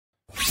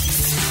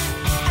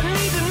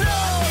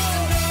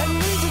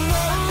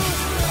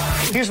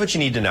Here's what you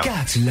need to know.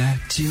 Got to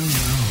let you know.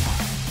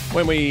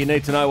 When we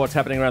need to know what's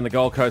happening around the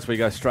Gold Coast, we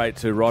go straight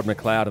to Rod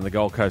McLeod in the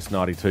Gold Coast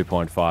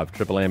 92.5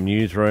 Triple M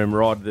newsroom.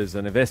 Rod, there's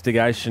an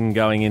investigation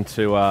going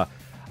into a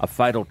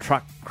fatal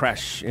truck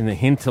crash in the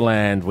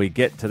hinterland. We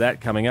get to that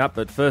coming up.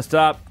 But first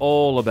up,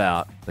 all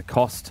about the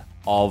cost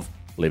of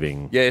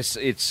living. Yes,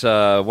 it's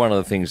one of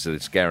the things that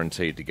it's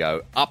guaranteed to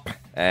go up,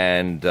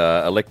 and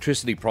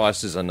electricity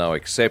prices are no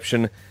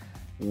exception.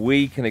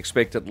 We can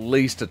expect at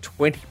least a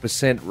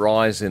 20%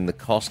 rise in the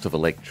cost of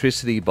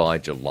electricity by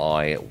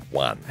July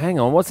 1. Hang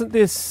on, wasn't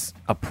this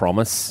a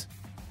promise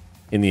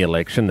in the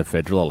election, the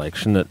federal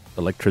election, that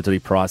electricity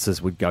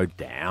prices would go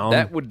down?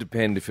 That would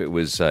depend if it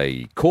was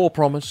a core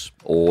promise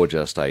or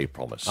just a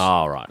promise.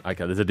 Oh, right.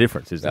 Okay, there's a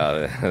difference, isn't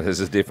there? There's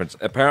a difference.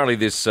 Apparently,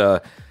 this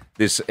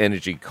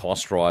energy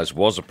cost rise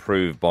was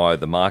approved by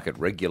the market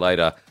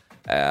regulator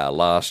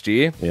last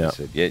year. Yeah. He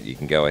said, yeah, you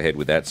can go ahead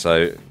with that.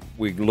 So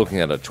we're looking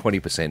at a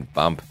 20%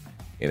 bump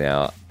in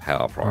our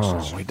power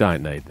prices. Oh, we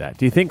don't need that.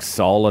 Do you think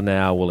solar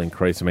now will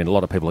increase? I mean, a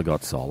lot of people have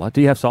got solar.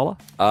 Do you have solar?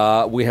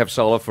 We have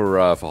solar for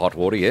hot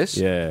water, yes.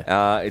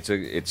 Yeah.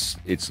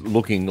 It's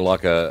looking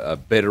like a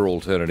better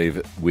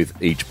alternative with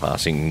each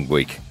passing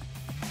week.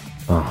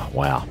 Oh,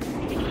 wow.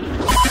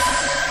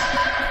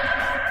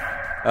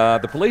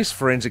 The police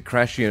forensic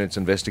crash unit's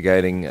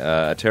investigating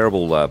a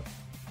terrible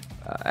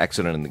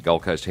accident in the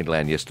Gold Coast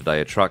hinterland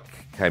yesterday. A truck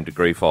came to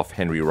grief off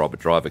Henry Robert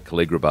Drive at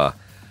Calligrabah.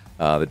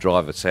 The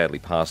driver sadly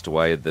passed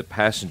away. The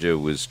passenger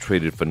was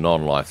treated for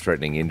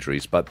non-life-threatening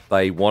injuries, but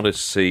they want to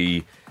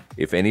see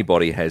if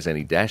anybody has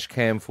any dash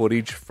cam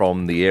footage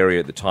from the area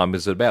at the time. It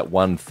was about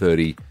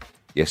 1:30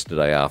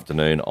 yesterday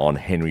afternoon on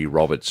Henry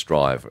Roberts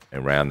Drive,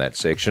 around that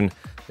section.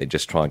 They're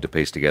just trying to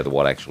piece together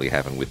what actually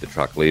happened with the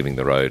truck leaving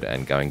the road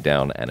and going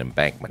down an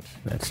embankment.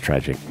 That's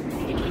tragic.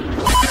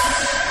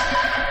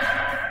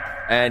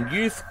 And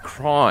youth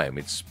crime,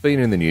 it's been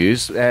in the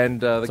news, and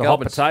the It's a hot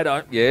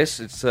potato. Yes,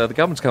 it's the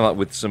government's come up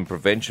with some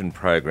prevention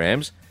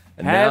programs.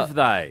 And Have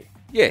now, they?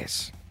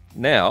 Yes.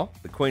 Now,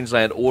 the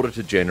Queensland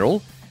Auditor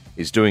General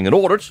is doing an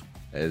audit,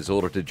 as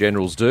Auditor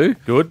Generals do,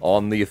 Good.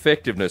 on the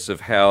effectiveness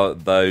of how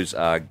those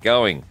are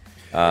going.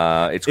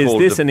 Is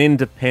this an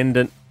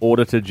independent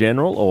Auditor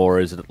General, or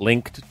is it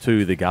linked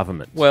to the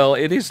government? Well,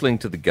 it is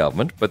linked to the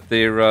government, but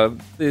they're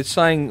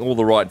saying all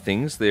the right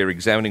things. They're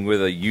examining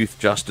whether youth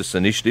justice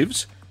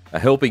initiatives are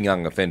helping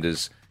young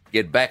offenders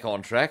get back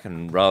on track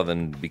and rather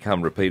than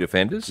become repeat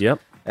offenders. Yep.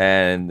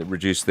 And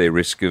reduce their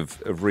risk of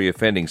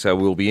reoffending. So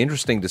it will be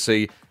interesting to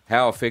see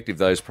how effective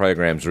those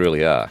programs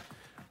really are.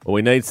 Well,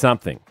 we need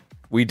something.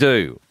 We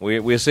do.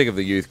 We're sick of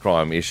the youth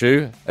crime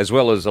issue, as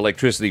well as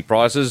electricity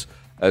prices,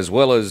 as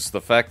well as the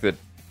fact that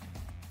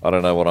I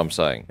don't know what I'm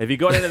saying. Have you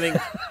got anything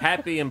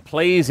happy and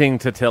pleasing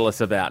to tell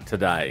us about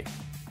today?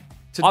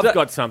 I've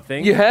got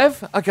something. You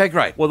have? Okay,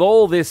 great. With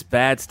all this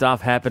bad stuff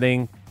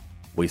happening,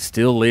 we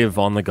still live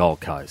on the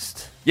Gold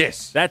Coast.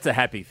 Yes. That's a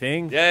happy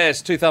thing.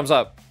 Yes, 2 thumbs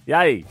up.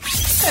 Yay.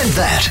 And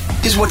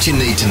that is what you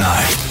need to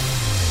know.